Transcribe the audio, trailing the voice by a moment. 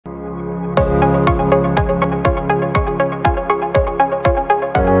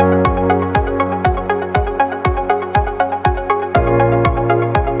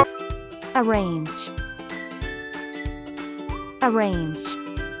arrange, arrange,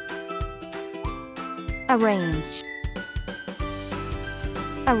 arrange,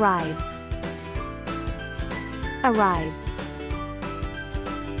 arrive, arrive,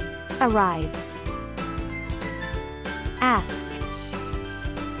 arrive, ask,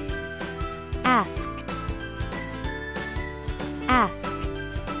 ask, ask,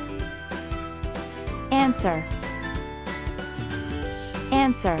 answer,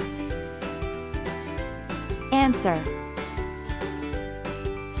 answer, answer,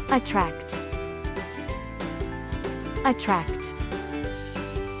 attract, attract,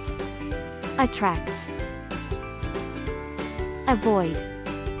 attract, avoid,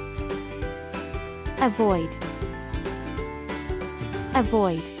 avoid,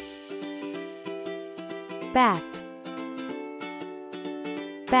 avoid, bath,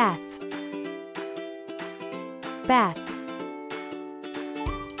 bath, bath,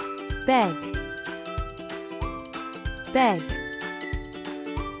 beg, beg,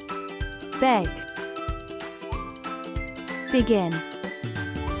 beg, begin,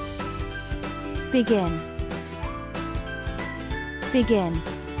 begin, begin,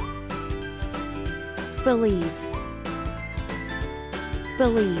 believe,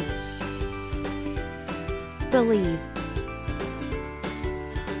 believe, believe,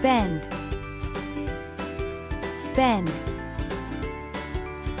 bend, bend,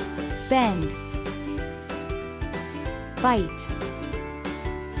 bend, bite,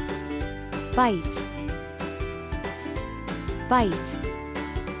 bite, bite,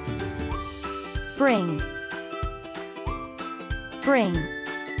 bring, bring,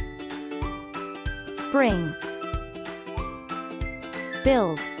 bring,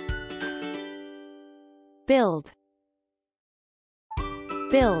 build, build,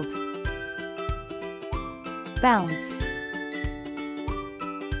 build, bounce,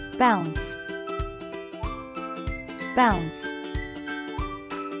 bounce, bounce,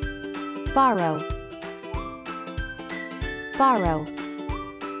 borrow, borrow,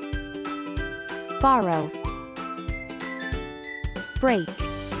 borrow, break,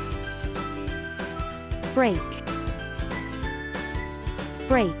 break,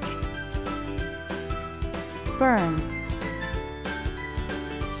 break, burn,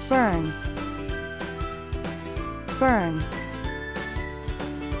 burn, burn,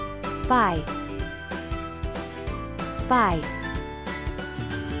 buy, buy,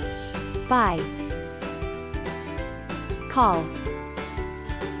 buy, call,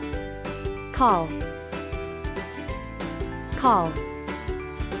 call, call,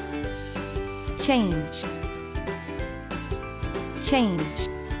 change, change,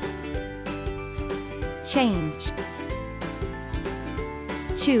 change,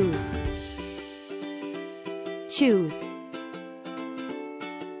 choose, choose,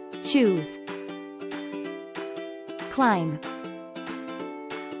 choose, climb,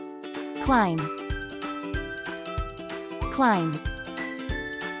 climb, climb,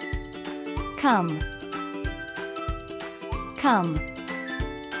 come, come,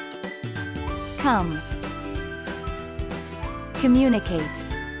 come, communicate,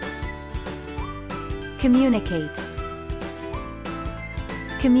 communicate,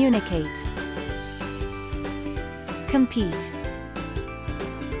 communicate, compete,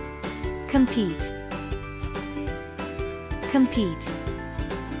 compete, compete,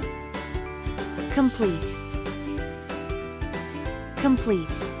 complete,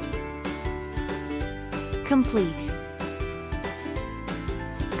 complete, complete,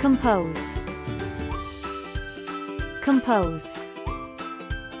 compose, compose,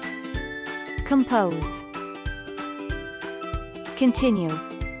 compose, continue,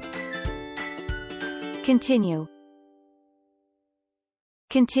 continue,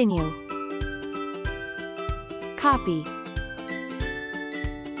 continue, copy,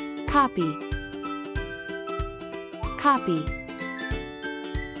 copy, copy,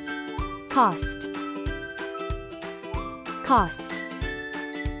 cost, cost,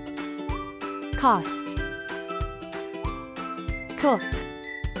 cost, cook,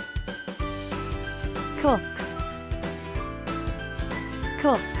 cook,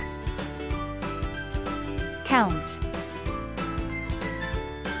 cook, count,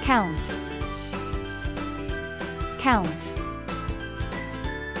 count, count,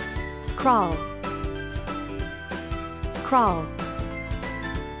 crawl, crawl,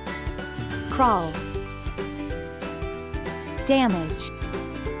 crawl, damage,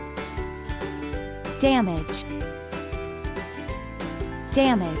 damage,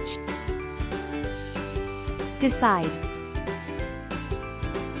 damage, decide,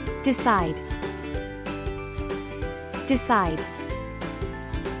 decide, decide,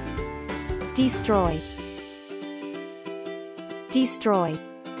 destroy, destroy,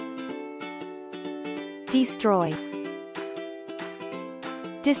 destroy,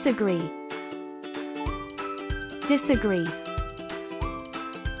 disagree, disagree,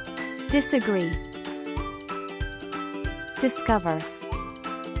 disagree, discover,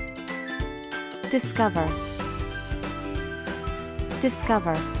 discover,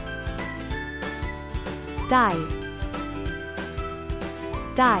 discover, dive,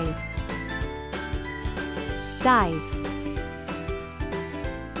 dive, dive,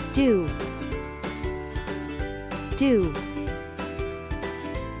 do, do,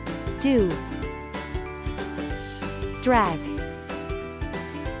 do, drag,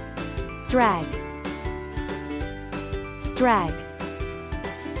 drag, drag,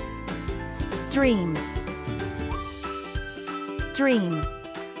 dream, dream,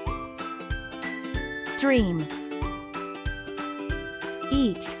 dream,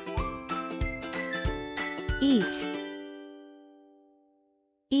 eat, eat,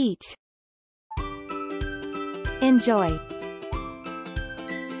 eat, enjoy,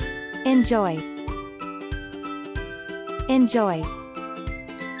 enjoy, enjoy,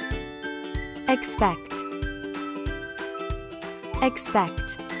 expect,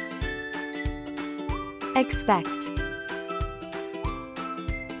 expect, expect,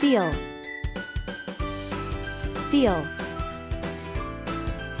 feel, feel,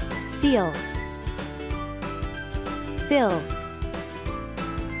 feel, fill,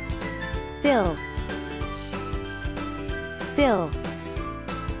 fill, fill,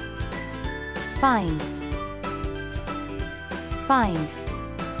 find, find,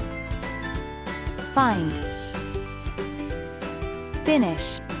 find,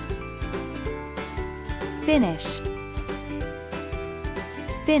 finish, finish,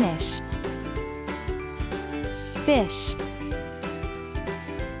 finish, fish,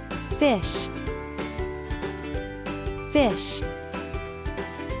 fish, fish,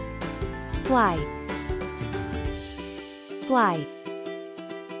 fly, fly,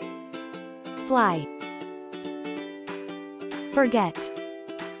 fly, forget,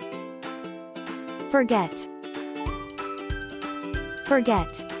 forget,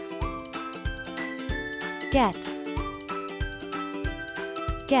 forget, get,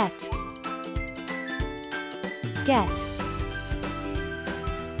 get, get,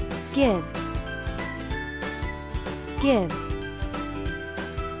 give, give,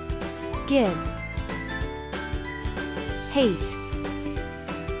 give, hate,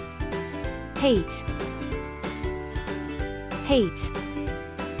 hate, hate,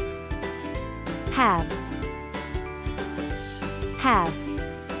 have, have,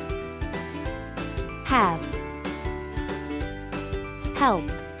 have, help,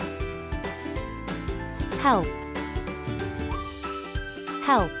 help,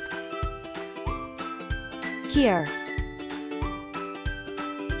 help, cure,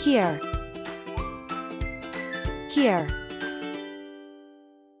 cure, cure,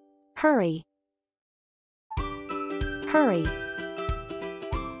 hurry, hurry,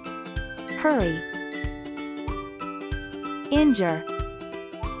 hurry, injure,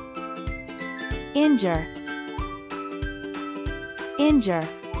 injure, injure,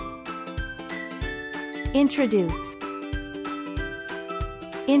 introduce,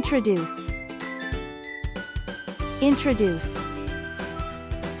 introduce, introduce,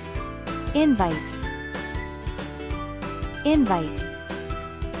 invite, invite,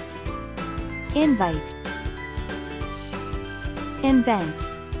 invite, invent,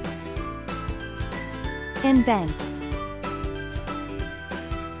 invent,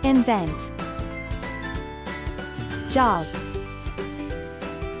 invent, jog,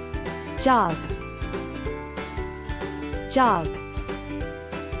 jog, jog,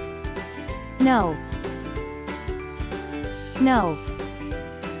 no, no,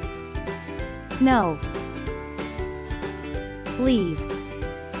 no, leave,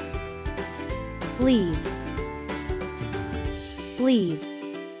 leave, leave,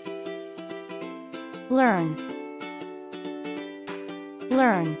 learn,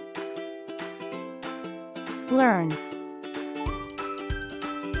 learn, learn,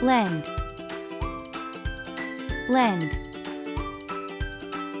 lend, lend,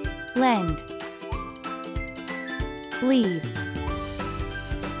 lend, leave,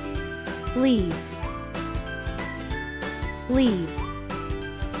 leave, leave,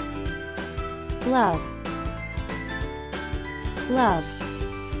 love, love,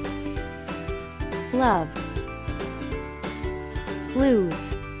 love,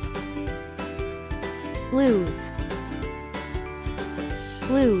 lose, lose,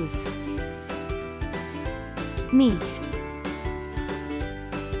 lose, meet,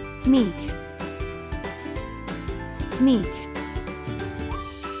 meet, meet,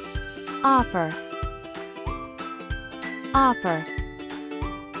 offer, offer,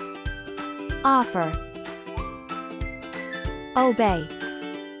 offer, obey,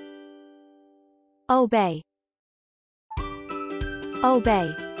 obey,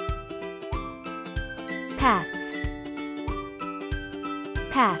 obey, pass,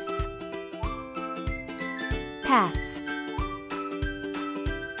 pass, pass,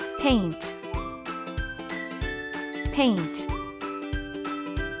 paint, paint,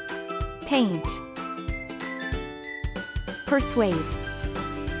 paint, persuade,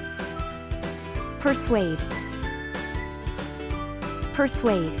 persuade,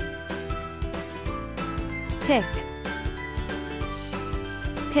 persuade, pick,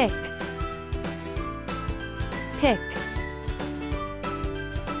 pick, pick,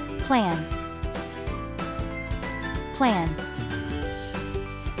 plan, plan,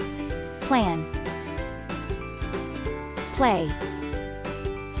 plan, play,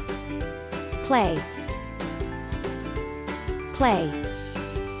 play, play,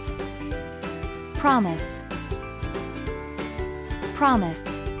 promise, promise,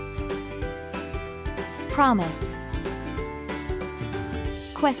 promise,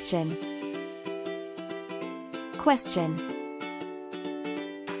 question, question,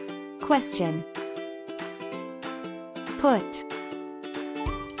 question, put,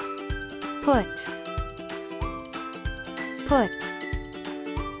 put, put,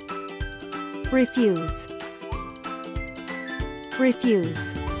 refuse, refuse,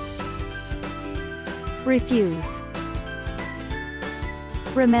 refuse,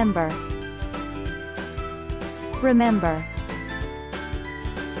 remember, remember,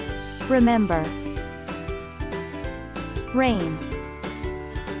 remember, rain,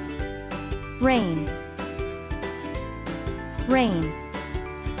 rain, rain,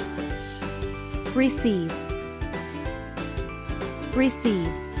 receive, receive,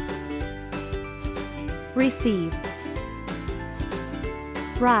 receive,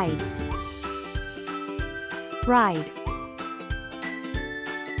 ride, ride,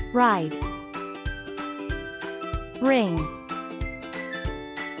 ride, ring,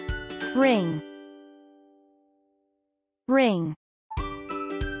 ring, ring,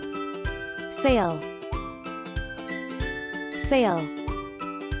 sail, sail,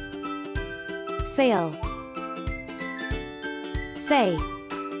 sail, say,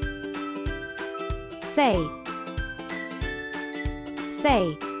 say,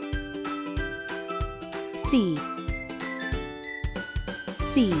 say, see,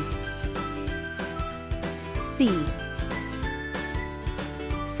 see, see,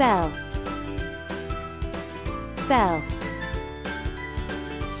 sell, sell,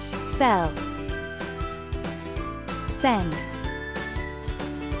 sell, send,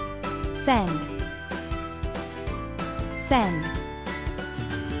 send, send,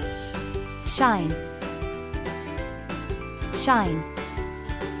 shine, shine,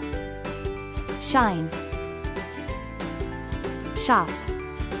 shine, shop,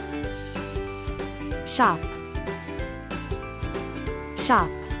 shop, shop,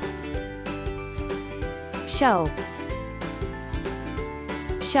 show,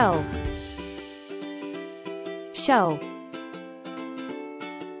 show, show,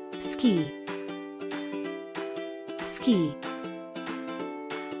 ski, ski,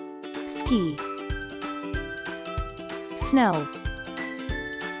 ski, snow,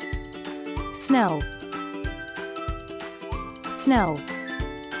 snow, snow,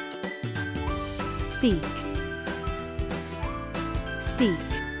 speak, speak,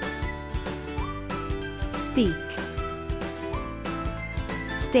 speak,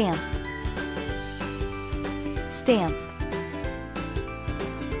 stamp, stamp,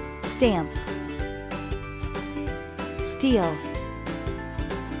 stamp, steal,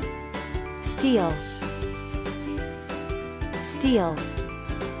 steal, steal,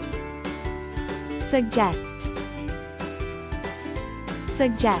 suggest,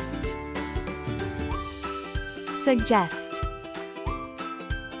 suggest, suggest,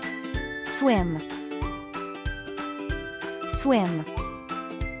 swim, swim,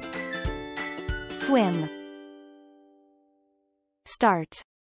 swim, start,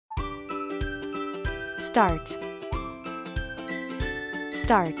 start,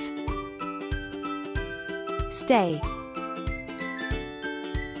 start, stay,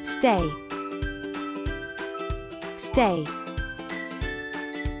 stay, stay,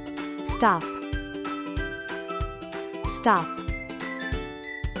 stop, stop,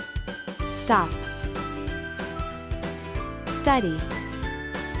 stop, study,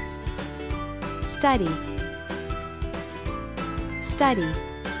 study, study,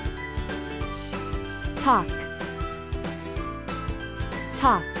 talk,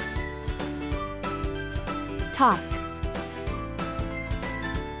 talk, talk,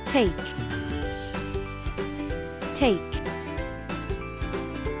 take, take,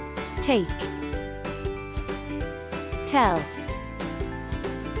 take, tell,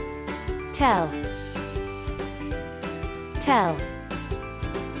 tell, tell,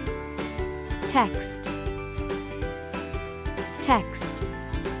 text, text,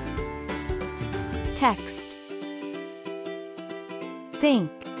 text,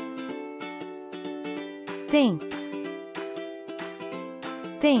 think, think,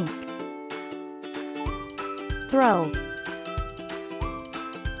 think, throw,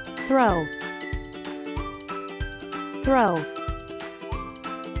 throw, throw,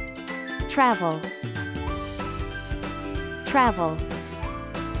 travel, travel,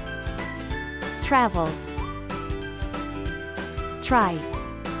 travel, try,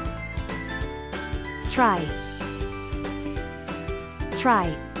 try,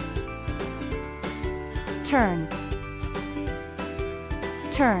 try, turn,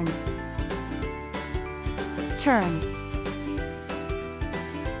 turn, turn,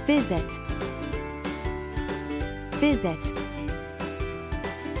 visit, visit,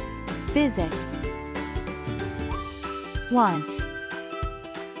 visit, want,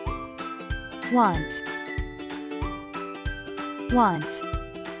 want, want,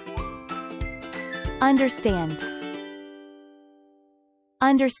 understand,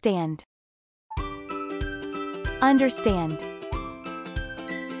 understand, understand,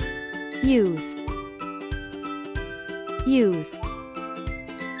 use, use,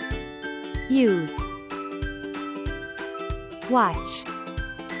 use, watch,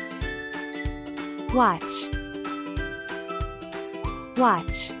 watch,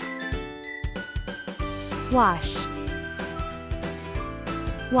 watch, wash,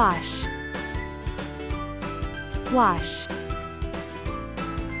 wash, wash,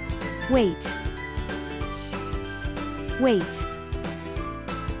 wait, wait,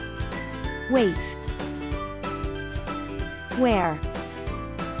 wait, where,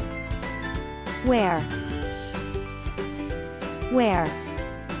 where, where,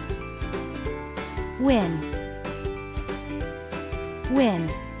 when, when,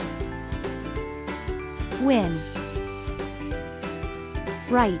 when,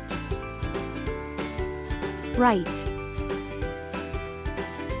 right, right,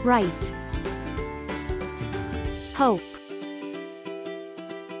 right, hope,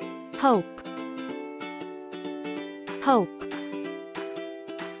 hope, hope,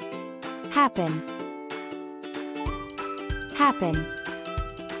 happen, happen,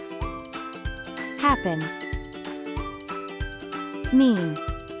 happen, mean,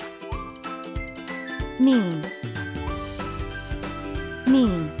 mean,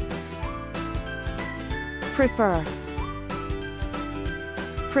 mean, prefer,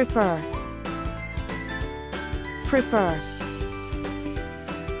 prefer, prefer,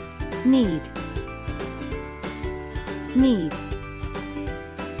 need, need,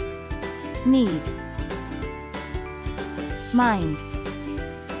 need, mind,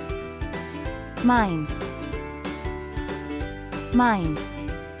 mind, mind,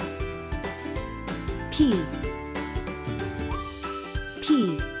 P,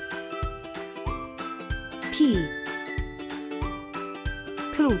 P, P,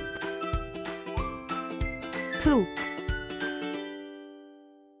 poop, poop,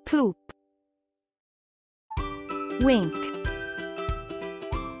 poop, wink,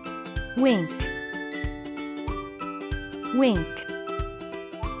 wink, wink,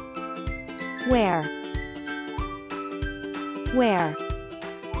 where, where,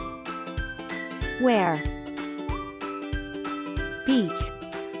 where, beat,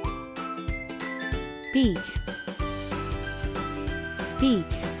 beat,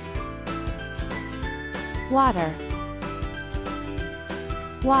 beat, water,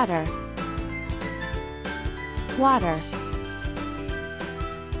 water, water,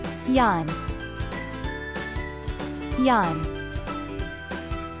 yawn, yawn,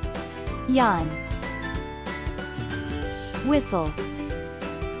 yawn, whistle,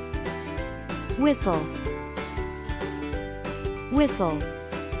 whistle, whistle,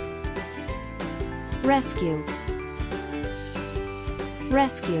 rescue,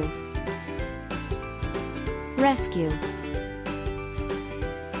 rescue, rescue,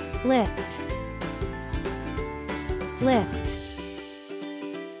 lift, lift,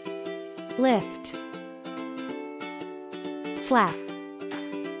 lift, slap,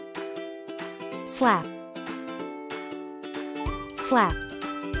 slap, slap,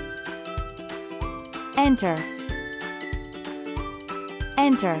 enter,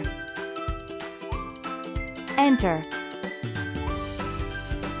 enter, enter,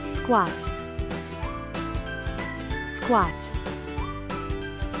 squat, squat,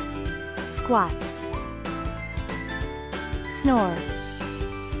 squat, snore,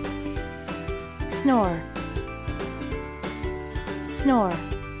 snore, snore,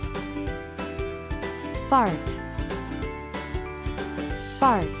 fart,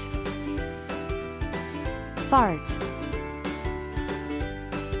 fart, fart,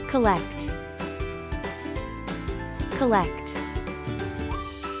 collect, collect,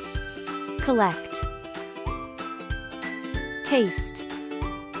 collect, taste,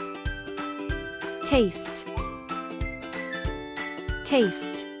 taste,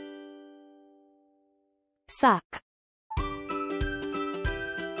 taste, suck,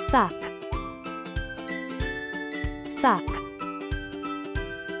 suck, suck,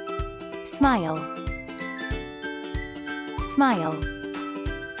 smile, smile,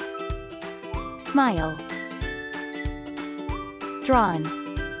 smile, drawn,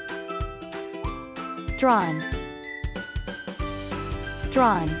 drawn,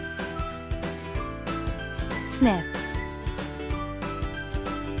 drawn, sniff,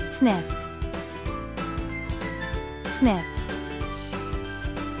 sniff, sniff,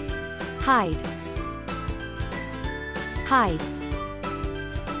 hide, hide,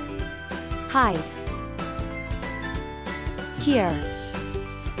 hide, here,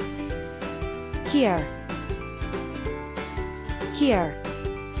 here, here,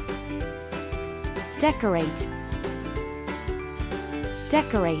 decorate,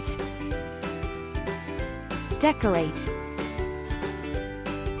 decorate, decorate,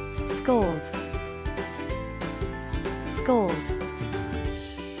 scold, scold,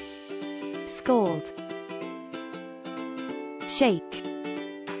 scold, shake,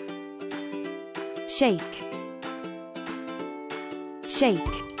 shake, shake,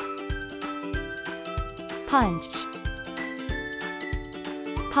 punch,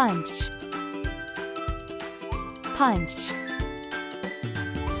 punch, punch,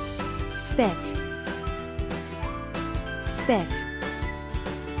 spit, spit,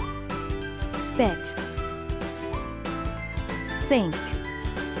 spit, sink,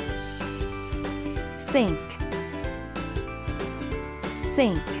 sink,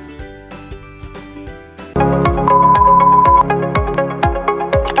 sink,